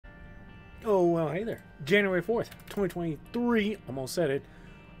Oh, well, hey there. January 4th, 2023. Almost said it.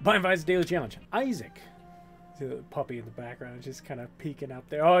 Blind Vice Daily Challenge. Isaac. See the puppy in the background just kind of peeking up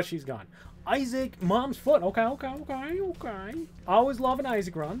there. Oh, she's gone. Isaac, mom's foot. Okay. I always love an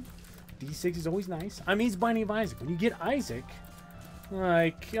Isaac run. D6 is always nice. I mean, he's Binding of Isaac. When you get Isaac,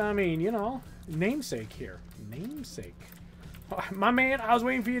 like, I mean, you know, namesake here. Namesake. Oh, my man, I was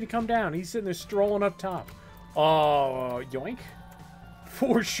waiting for you to come down. He's sitting there strolling up top. Oh, yoink.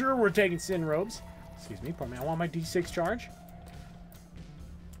 For sure we're taking sin robes. Excuse me, pardon me. I want my D6 charge.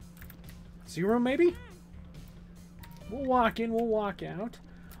 0 maybe? We'll walk in, we'll walk out.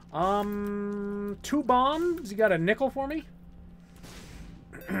 2 bombs. You got a nickel for me?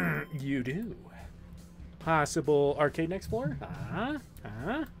 You do. Possible arcade explorer?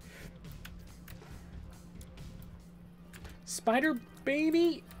 Spider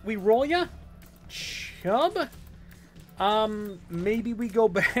baby? We roll ya? Chub? Maybe we go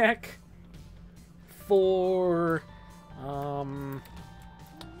back for,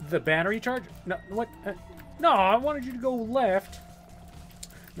 the battery charge? No, what? No, I wanted you to go left.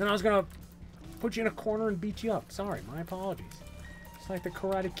 Then I was gonna put you in a corner and beat you up. Sorry, my apologies. It's like the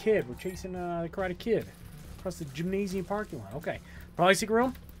Karate Kid. We're chasing, the Karate Kid across the gymnasium parking lot. Okay. Probably secret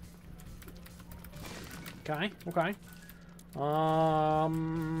room? Okay.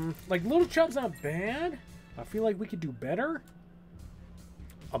 Like, Little Chub's not bad. I feel like we could do better.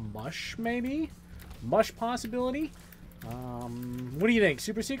 A mush, maybe? Mush possibility? What do you think?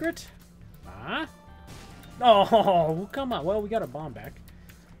 Super secret? Oh, come on. Well, we got a bomb back.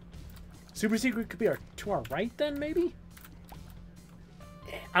 Super secret could be to our right then, maybe?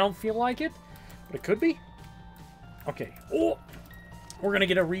 I don't feel like it, but it could be. Okay. Oh, we're gonna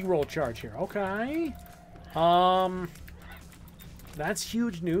get a reroll charge here. Okay. That's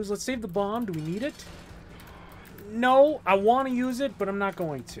huge news. Let's save the bomb. Do we need it? No, I want to use it, but I'm not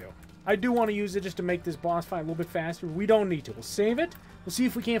going to. I do want to use it just to make this boss fight a little bit faster. We don't need to. We'll save it. We'll see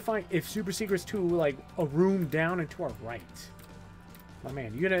if we can't find if Super Secret's to like a room down and to our right. My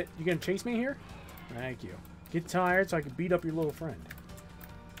man, you gonna chase me here? Thank you. Get tired so I can beat up your little friend.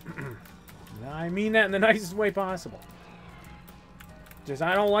 I mean that in the nicest way possible. Just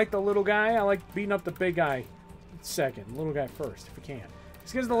I don't like the little guy. I like beating up the big guy second. Little guy first if we can.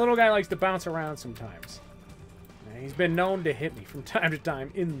 It's because the little guy likes to bounce around sometimes. And he's been known to hit me from time to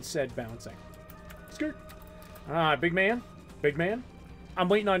time in said bouncing. Skirt. Big man. Big man. I'm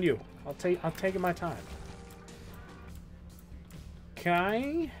waiting on you. I'll take my time.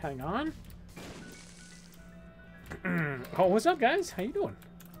 Okay, hang on. Oh, what's up, guys? How you doing?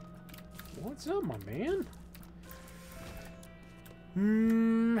 What's up, my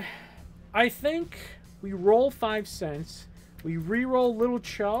man? I think we roll 5 cents. We re-roll Little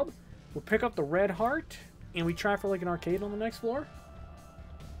Chub. We'll pick up the red heart. And we try for like an arcade on the next floor.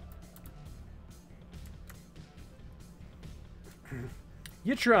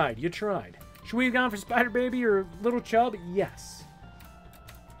 You tried. Should we have gone for Spider Baby or Little Chub? Yes.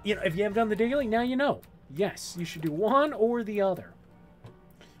 You know, if you haven't done the daily, now you know. Yes, you should do one or the other.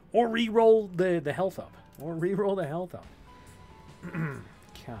 Or re-roll the health up. Okay,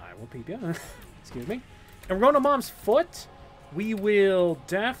 we'll peep you. Excuse me. And we're going to Mom's foot. We will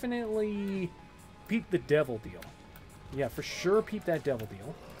definitely peep the devil deal. Yeah, for sure peep that devil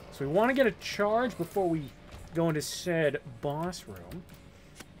deal. So we want to get a charge before we go into said boss room.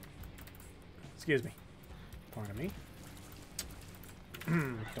 Excuse me. Pardon me.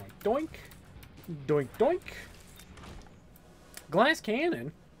 Doink, doink. Doink, doink. Glass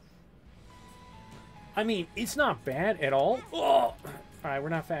cannon. I mean, it's not bad at all. Oh! Alright, we're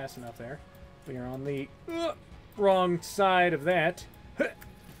not fast enough there. We are on the wrong side of that.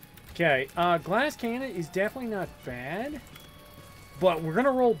 Okay, glass cannon is definitely not bad. But we're going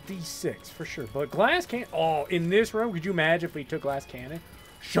to roll D6 for sure. But glass cannon... Oh, in this room, could you imagine if we took glass cannon?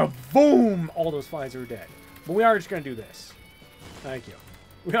 Shaboom! All those flies are dead. But we are just going to do this. Thank you.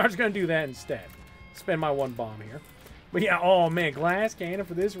 We are just going to do that instead. Spend my 1 bomb here. But yeah, oh man, glass cannon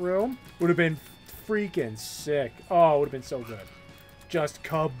for this room would have been freaking sick. Oh, it would have been so good. Just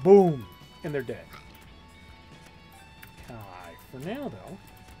kaboom! And they're dead. Alright, for now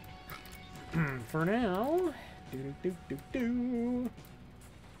though... for now...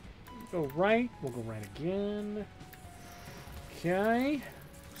 Go right. We'll go right again. Okay.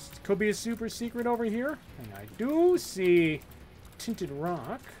 Could be a super secret over here. And I do see tinted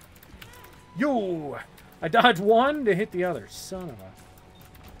rock. Yo! I dodged one to hit the other. Son of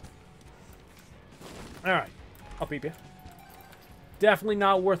a... Alright. I'll peep you. Definitely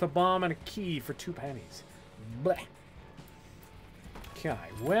not worth a bomb and a key for 2 pennies. Bleh. Okay,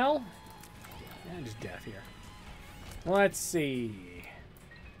 well... And just death here. Let's see.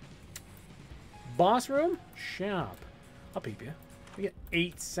 Boss room? Shop. I'll peep you. We get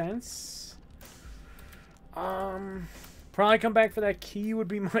 8 cents. Probably come back for that key would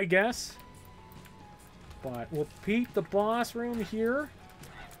be my guess. But we'll peep the boss room here.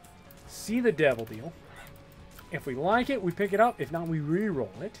 See the devil deal. If we like it, we pick it up. If not, we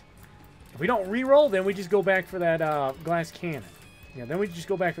re-roll it. If we don't re-roll, then we just go back for that glass cannon. Yeah, then we just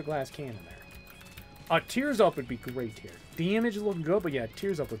go back for glass cannon there. Tears Up would be great here. Damage is looking good, but yeah,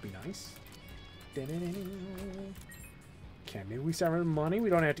 Tears Up would be nice. Okay, maybe we start with money. We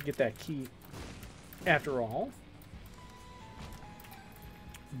don't have to get that key after all.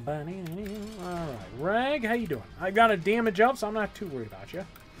 Alright, Rag, how you doing? I got a damage up, so I'm not too worried about you.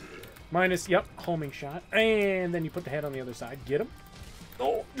 Minus, yep, homing shot. And then you put the head on the other side. Get him.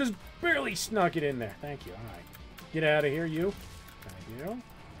 Oh, just barely snuck it in there. Thank you. Alright. Get out of here, you. Thank you.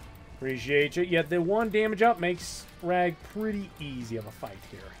 Appreciate you. Yeah, the 1 damage up makes Rag pretty easy of a fight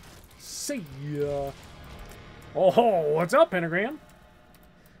here. See ya. Oh, what's up, Pentagram?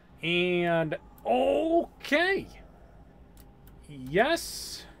 And, okay.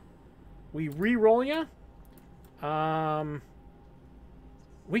 Yes. We re-roll ya.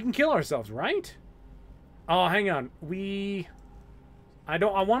 We can kill ourselves, right? Oh, hang on. I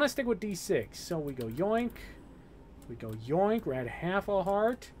want to stick with D6. So we go yoink. We go yoink. We're at half a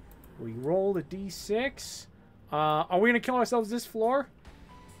heart. We roll the D6. Are we going to kill ourselves this floor?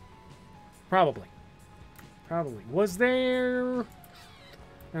 Probably. Probably. Was there...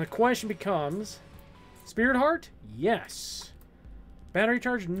 And the question becomes... Spirit Heart? Yes. Battery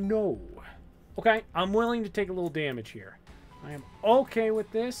charge? No. Okay, I'm willing to take a little damage here. I am okay with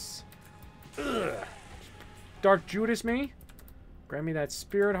this. Ugh. Dark Judas me. Grab me that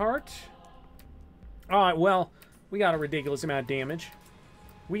Spirit Heart. Alright, well, we got a ridiculous amount of damage.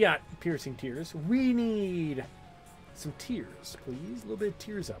 We got Piercing Tears. We need some tears, please. A little bit of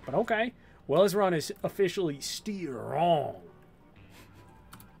Tears Up, but okay. Well, this run is officially strong.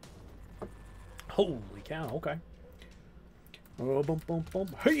 Holy cow, okay. Oh, boom, boom, boom.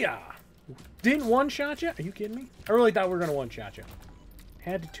 Hey-ya! Didn't one-shot you? Are you kidding me? I really thought we were going to one-shot you.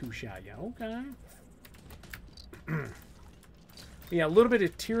 Had to two-shot you. Okay. Yeah, a little bit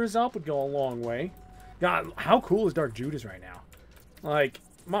of Tears Up would go a long way. God, how cool is Dark Judas right now? Like,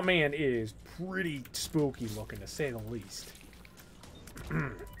 my man is pretty spooky looking, to say the least.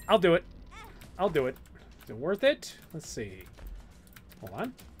 I'll do it. I'll do it. Is it worth it? Let's see. Hold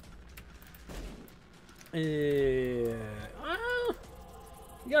on. We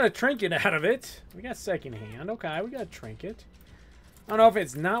got a trinket out of it. We got second hand. Okay, we got a trinket. I don't know if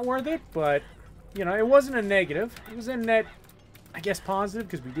it's not worth it, but, you know, it wasn't a negative. It was a net, I guess, positive,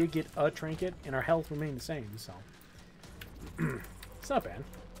 because we did get a trinket, and our health remained the same, so. It's not bad.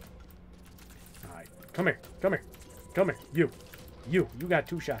 Alright, come here. Come here. Come here. You got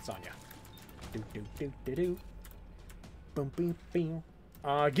 2 shots on you. Do. Boom, boom, boom.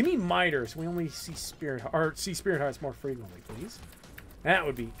 Give me Miter, so we only see Spirit Hearts more frequently, please. That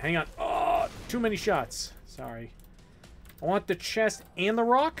would be... Hang on. Oh, too many shots. Sorry. I want the chest and the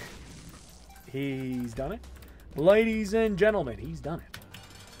rock. He's done it. Ladies and gentlemen, he's done it.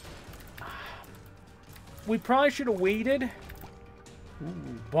 We probably should have waited.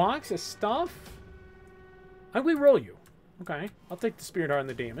 Ooh, box of stuff. I think we roll you. Okay. I'll take the Spirit Heart and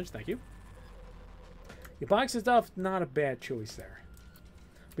the damage. Thank you. Your box of stuff, not a bad choice there.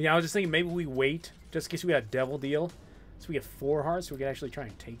 But yeah, I was just thinking maybe we wait just in case we got a devil deal. So we get 4 hearts so we could actually try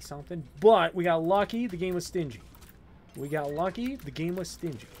and take something. But we got lucky. The game was stingy. We got lucky. The game was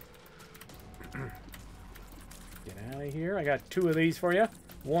stingy. Get out of here. I got 2 of these for you.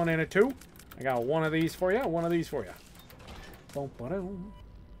 1 and a 2. I got 1 of these for you. 1 of these for you. Boom, ba-dum.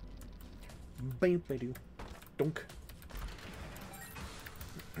 Bam, ba-doo. Dunk.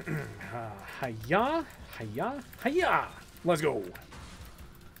 Hiya. Hiya. Hiya. Let's go.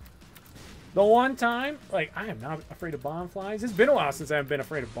 The one time, like, I am not afraid of bomb flies. It's been a while since I haven't been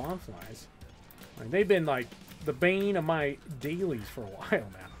afraid of bomb flies. Like, they've been, like, the bane of my dailies for a while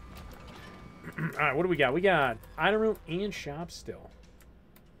now. Alright, what do we got? We got item room and shop still.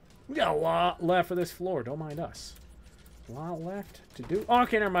 We got a lot left for this floor. Don't mind us. A lot left to do. Oh,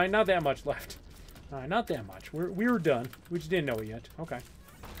 okay, never mind. Not that much left. Alright, not that much. We were done. We just didn't know it yet. Okay.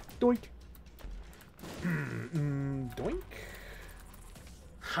 Doink. Doink.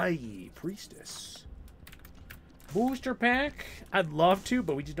 Hi, Priestess. Booster pack. I'd love to,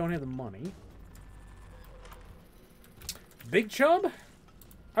 but we just don't have the money. Big Chub.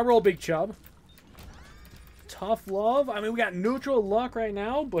 I roll Big Chub. Tough Love. I mean, we got neutral luck right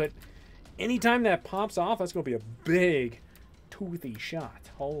now, but anytime that pops off, that's going to be a big, toothy shot.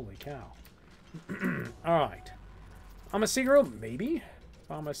 Holy cow. Alright. I'm a Siguro? Maybe.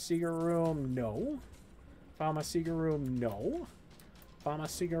 Pharmacia room, no. Pharmacia room, no.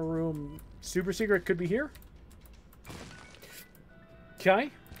 Pharmacia room, super secret could be here.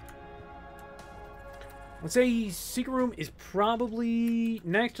 Okay. Let's say secret room is probably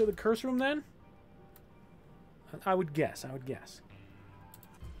next to the curse room then. I would guess.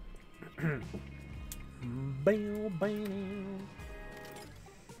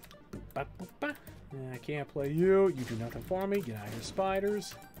 I can't play you. You do nothing for me. Get out of here,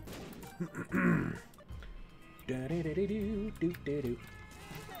 spiders.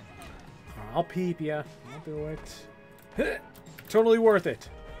 I'll peep ya. I'll do it. Totally worth it.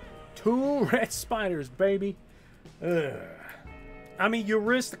 2 red spiders, baby. Ugh. I mean, you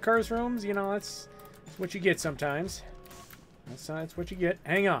risk the curse rooms. You know, that's what you get sometimes. That's what you get.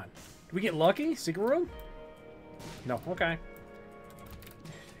 Hang on. Did we get lucky? Secret room? No. Okay.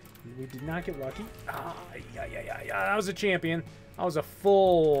 We did not get lucky. Yeah. That was a champion. That was a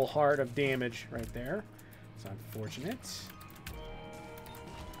full heart of damage right there. It's unfortunate.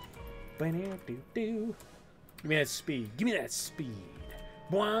 Give me that speed. Give me that speed.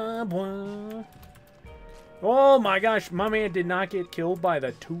 Blah, blah. Oh my gosh, my man did not get killed by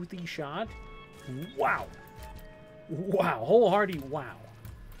the toothy shot. Wow. Wow, wholehearty wow.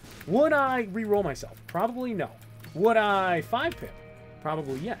 Would I re-roll myself? Probably no. Would I 5-pip?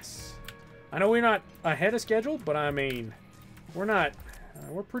 Probably yes. I know we're not ahead of schedule, but I mean, we're not.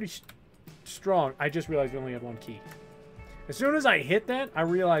 We're pretty strong. I just realized we only had 1 key. As soon as I hit that, I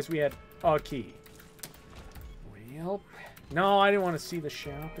realized we had a key. Well, no, I didn't want to see the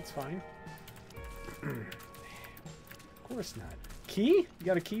shop. It's fine. Of course not. Key? You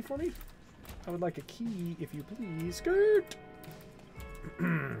got a key for me? I would like a key, if you please. Skirt!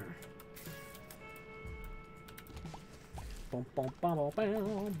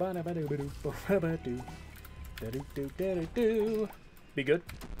 Be good.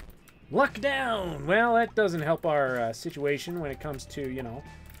 Luck down! Well, that doesn't help our situation when it comes to, you know,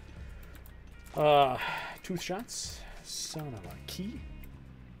 tooth shots. Son of a key.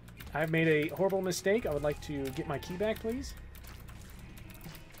 I've made a horrible mistake. I would like to get my key back, please.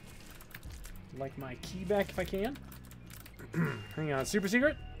 I'd like my key back if I can. Hang on. Super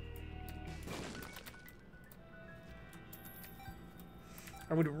secret?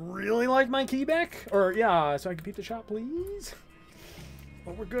 I would really like my key back. Or, yeah, so I can beat the shop, please.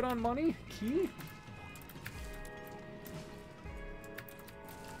 Oh, we're good on money. Key?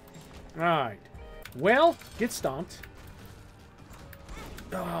 Alright. Well, get stomped.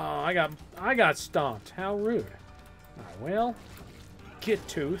 Oh, I got stomped. How rude. Alright, well, get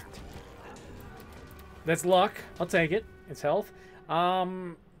toothed. That's luck. I'll take it. It's health.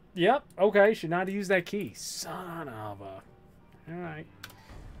 Yep. Okay. Should not have used that key. Son of a. Alright.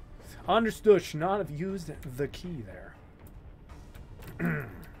 Understood. Should not have used the key there.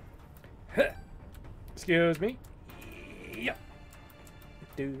 Excuse me. Yep.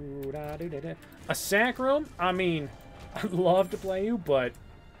 A sack room? I mean, I'd love to play you, but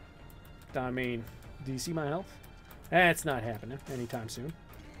I mean, do you see my health? That's not happening anytime soon.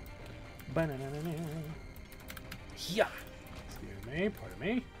 Yeah. Excuse me. Pardon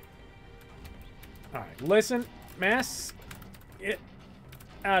me. Alright, listen. Mass. Get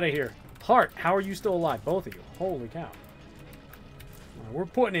out of here. Heart, how are you still alive? Both of you. Holy cow. Right, we're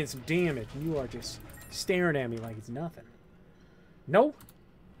putting in some damage, and you are just staring at me like it's nothing. No?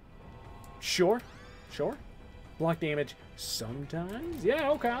 Sure. Sure. Block damage sometimes. Yeah,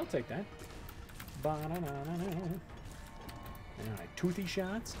 okay, I'll take that. Alright, toothy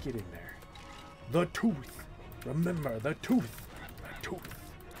shots. Get in there. The tooth. Remember, the tooth. The tooth.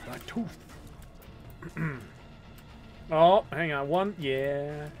 The tooth. Oh, hang on. One.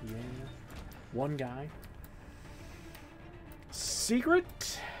 Yeah. One guy.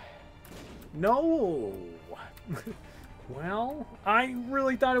 Secret? No. Well, I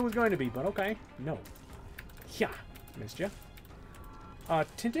really thought it was going to be, but okay. No. Yeah. Missed ya.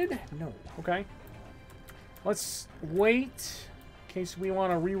 Tinted? No. Okay. Let's wait in case we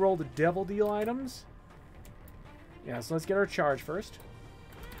want to re-roll the Devil Deal items. Yeah, so let's get our charge first.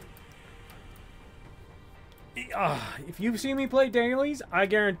 If you've seen me play dailies, I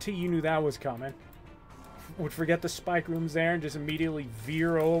guarantee you knew that was coming. Would forget the spike rooms there and just immediately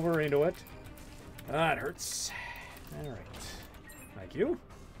veer over into it. Ah, it hurts. Alright. Thank you.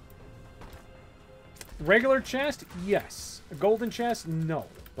 Regular chest? Yes. A golden chest? No.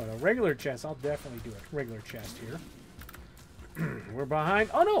 But a regular chest, I'll definitely do a regular chest here. We're behind.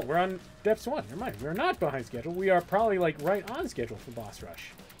 Oh no, we're on depths 1. Never mind. We're not behind schedule. We are probably like right on schedule for boss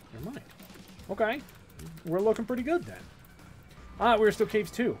rush. Never mind. Okay. We're looking pretty good then. Ah, we're still caves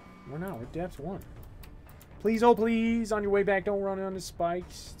 2. We're not. We're depths 1. Please, oh please, on your way back, don't run on the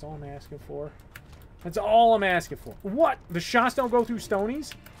spikes. That's all I'm asking for. That's all I'm asking for. What? The shots don't go through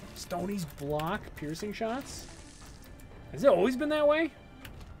Stonies? Stonies block piercing shots? Has it always been that way?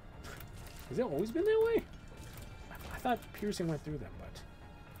 Has it always been that way? I thought piercing went through them, but...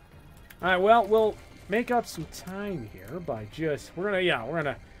 Alright, well, we'll make up some time here by just... We're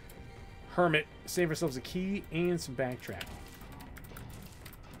gonna hermit, save ourselves a key and some backtracking.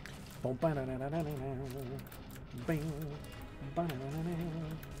 Thank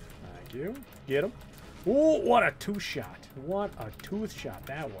you. Get him. Oh, what a tooth shot. What a tooth shot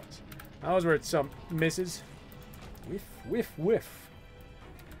that was. That was where it's some misses. Whiff, whiff, whiff.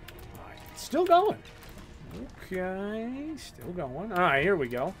 Alright, still going. Okay, still going. Alright, here we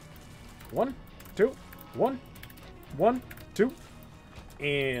go. 1, 2, 1, 1, 2.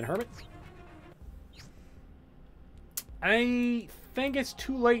 And hermit. I think it's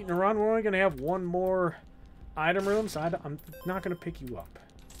too late in the run. We're only going to have one more item room, so I'm not going to pick you up.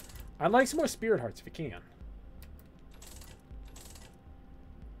 I'd like some more spirit hearts if you can.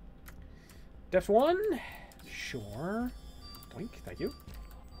 Depth 1? Sure. Blink, thank you.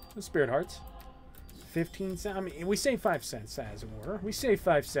 The spirit hearts. 15 cents. I mean, we save 5 cents, as it were. We save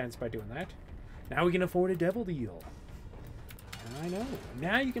 5 cents by doing that. Now we can afford a devil deal. I know.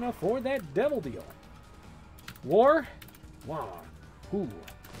 Now you can afford that devil deal. War? Wow. Who?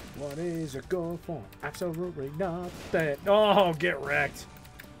 What is a good form? Absolutely not that. Oh, get wrecked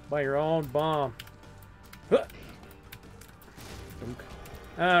by your own bomb. Huh.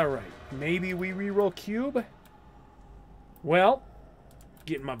 Alright. Maybe we reroll cube? Well,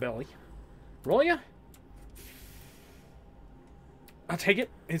 get in my belly. Roll ya? I'll take it.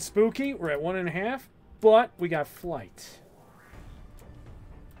 It's spooky. We're at 1.5, but we got flight.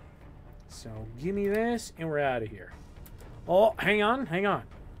 So give me this, and we're out of here. Oh, hang on, hang on.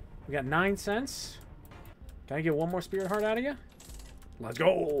 We got 9 cents. Can I get one more spirit heart out of you? Let's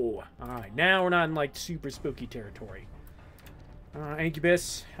go. All right, now we're not in like super spooky territory.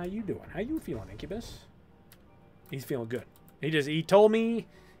 Incubus, how you doing? How you feeling, Incubus? He's feeling good. He told me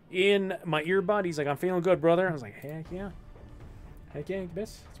in my earbud, he's like, I'm feeling good, brother. I was like, heck yeah. Heck yeah,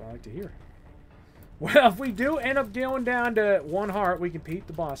 Incubus. That's what I like to hear. Well, if we do end up going down to 1 heart, we can beat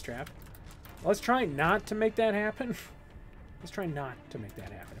the boss trap. Let's try not to make that happen. Let's try not to make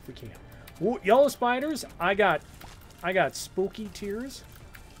that happen if we can. Ooh, yellow spiders. I got spooky tears.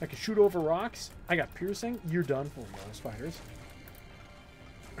 I can shoot over rocks. I got piercing. You're done for, yellow spiders.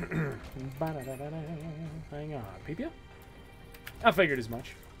 Hang on. Peep ya? I figured as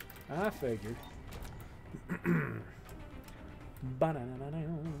much. I figured.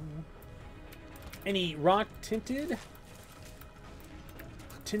 Any rock tinted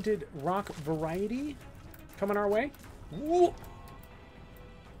rock variety coming our way? Woo!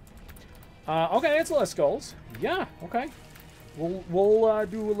 Okay, that's less skulls. Yeah, okay. We'll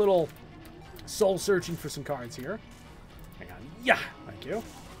do a little soul searching for some cards here. Hang on. Yeah, thank you.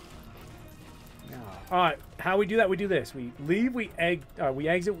 All right, how we do that? We do this. We leave. We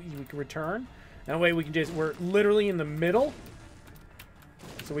exit. We can return. That way we can just. We're literally in the middle,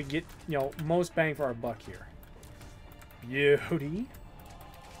 so we get most bang for our buck here. Beauty.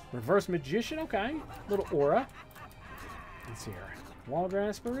 Reverse magician. Okay, little aura. Let's see here. Wall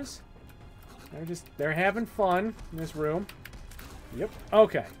graspers. They're having fun in this room. Yep.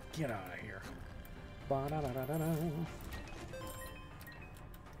 Okay. Get out of here.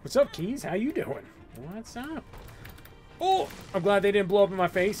 What's up, Keys? How you doing? What's up? Oh, I'm glad they didn't blow up in my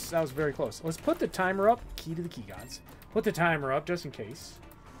face. That was very close. Let's put the timer up. Key to the key gods. Put the timer up just in case.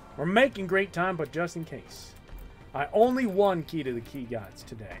 We're making great time, but just in case. I only won key to the key gods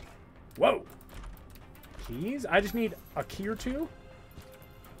today. Whoa. Keys? I just need a key or two.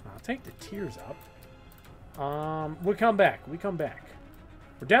 I'll take the tears up. We come back. We come back.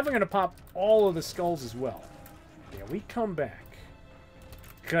 We're definitely going to pop all of the skulls as well. Yeah, we come back.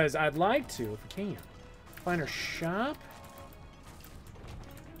 Because I'd like to, if we can. Find our shop.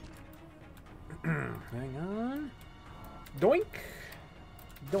 Hang on. Doink.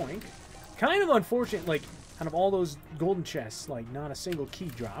 Doink. Kind of unfortunate, like, out of all those golden chests, like, not a single key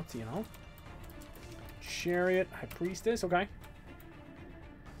dropped, you know? Chariot, High Priestess, okay.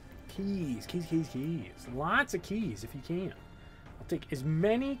 Keys, keys, keys, keys. Lots of keys, if you can. I'll take as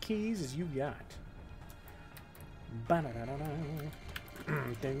many keys as you got.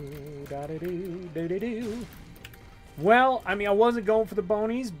 Well, I mean, I wasn't going for the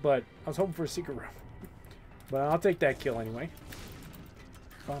bonies, but I was hoping for a secret room. But I'll take that kill anyway.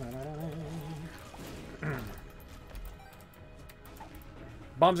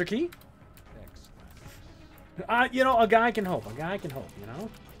 Bombs are key? You know, a guy can hope. A guy can hope, you know?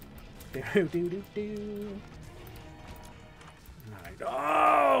 Do. Alright.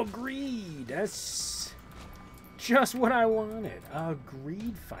 Oh, greed. That's just what I wanted. A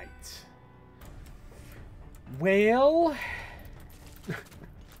greed fight. Well,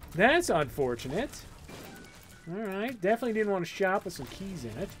 that's unfortunate. Alright. Definitely didn't want to shop with some keys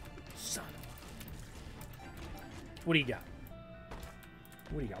in it. Son. What do you got?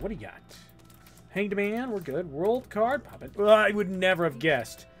 What do you got? What do you got? Hanged Man, we're good. World card, pop it. I would never have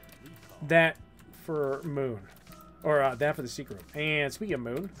guessed that for Moon. Or that for the secret room. And speaking of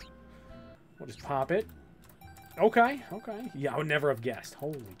Moon, we'll just pop it. Okay, okay. Yeah, I would never have guessed.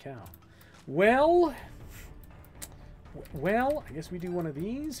 Holy cow. Well, I guess we do one of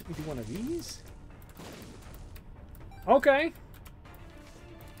these. We do one of these. Okay.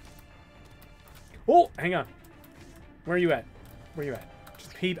 Oh, hang on. Where are you at? Where are you at?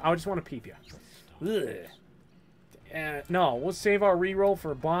 Just peep. I just want to peep you. No, we'll save our reroll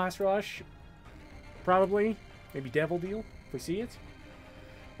for boss rush. Probably. Maybe devil deal, if we see it.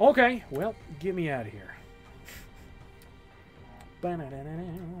 Okay, well, get me out of here.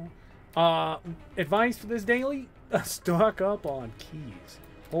 Advice for this daily? Stock up on keys.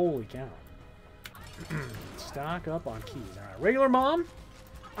 Holy cow. Stock up on keys. Alright, regular mom.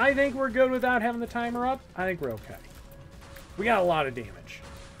 I think we're good without having the timer up. I think we're okay. We got a lot of damage.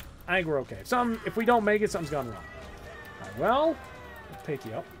 I think we're okay. If we don't make it, something's gone wrong. Alright, well, we'll pick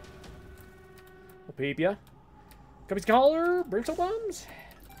you up. We'll peep you. Cubby's collar, brimstone bombs?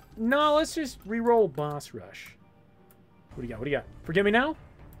 No, let's just re-roll boss rush. What do you got? What do you got? Forgive me now?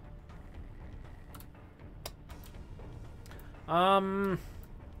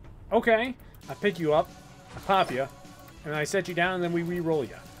 Okay. I pick you up, I pop you, and I set you down, and then we re-roll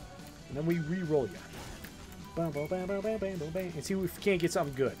you. And then we re-roll you. And see if we can't get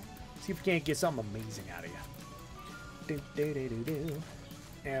something good. See if we can't get something amazing out of you.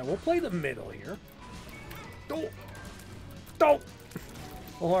 And we'll play the middle here. Don't. Oh,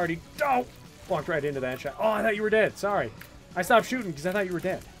 already. Don't. Walked right into that shot. Oh, I thought you were dead. Sorry. I stopped shooting because I thought you were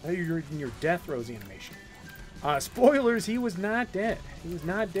dead. I thought you were in your death throes animation. Spoilers, he was not dead. He was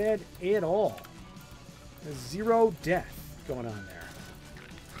not dead at all. There's 0 death going on there.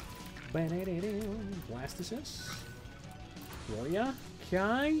 Blastocyst. Roya.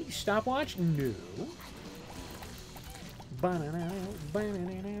 Okay. Stopwatch? No.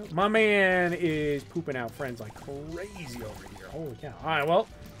 My man is pooping out friends like crazy over here. Holy cow. Alright, well,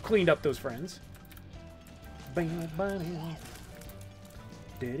 cleaned up those friends. I'm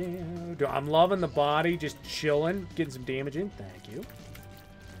loving the body, just chilling, getting some damage in. Thank you.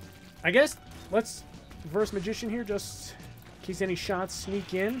 I guess let's reverse magician here, just in case any shots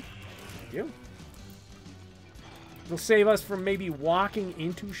sneak in. Thank you. It'll save us from maybe walking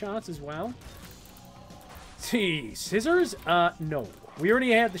into shots as well. See, scissors? No. We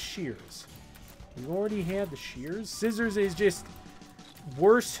already had the shears. We already had the shears. Scissors is just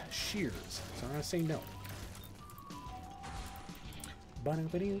worse shears. So I'm going to say no.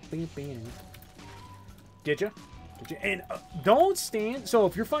 Get ya? And don't stand. So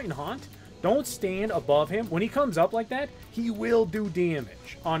if you're fighting Haunt, don't stand above him. When he comes up like that, he will do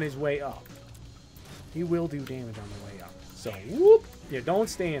damage on his way up. He will do damage on the way up. So, whoop. Yeah, don't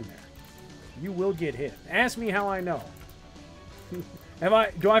stand there. You will get hit. Ask me how I know.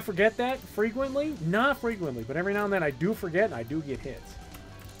 Do I forget that frequently? Not frequently, but every now and then I do forget and I do get hit.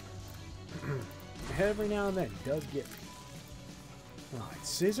 Every now and then he does get me. Alright,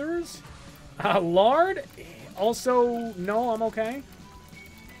 scissors? Lard? Also, no, I'm okay.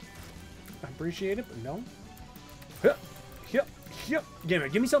 I appreciate it, but no.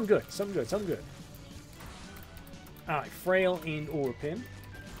 Give me something good. Something good. Something good. Alright, Frail and Aura Pin.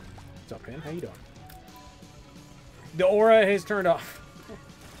 What's up, Pin? How you doing? The aura has turned off.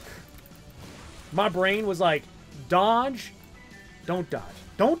 My brain was like, dodge. Don't dodge.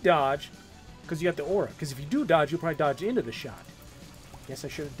 Don't dodge, because you got the aura. Because if you do dodge, you'll probably dodge into the shot. Guess I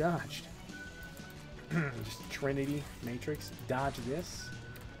should have dodged. Just Trinity Matrix. Dodge this.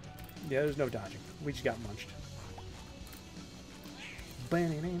 Yeah, there's no dodging. We just got munched.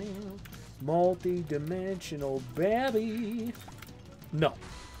 Multi-dimensional baby. No.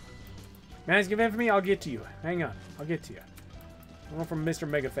 Man's give in for me, I'll get to you. Hang on. I'll get to you. I'm going from Mr.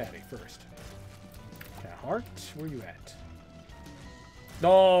 Mega Fatty first. Okay, Heart, where you at?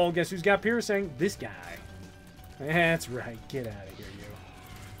 Oh, guess who's got piercing? This guy. That's right. Get out of here,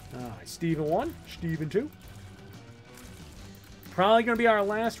 you. Alright, Steven 1, Steven 2. Probably going to be our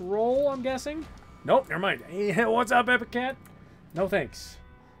last roll, I'm guessing. Nope, never mind. Hey, what's up, Epic Cat? No thanks.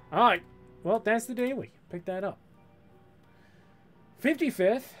 Alright, well, that's the daily. Pick that up.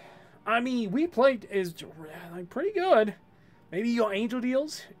 55th. I mean, we played is like pretty good. Maybe you go angel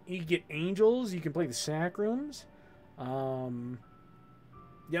deals. You can get angels. You can play the sacrams.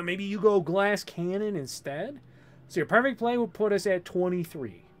 Yeah, maybe you go glass cannon instead. So your perfect play will put us at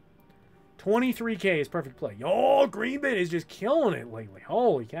 23. 23K is perfect play. Oh, Greenbit is just killing it lately.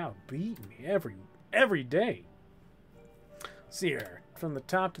 Holy cow, beating me every day. Let's see here, from the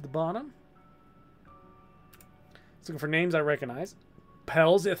top to the bottom. Let's look for names I recognize.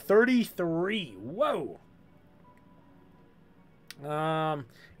 Pels at 33. Whoa.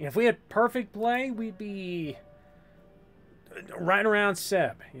 If we had perfect play, we'd be right around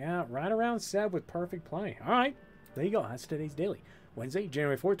Seb. Yeah, right around Seb with perfect play. All right, there you go. That's today's daily. Wednesday,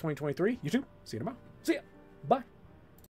 January 4th, 2023. YouTube. See you tomorrow. See ya. Bye.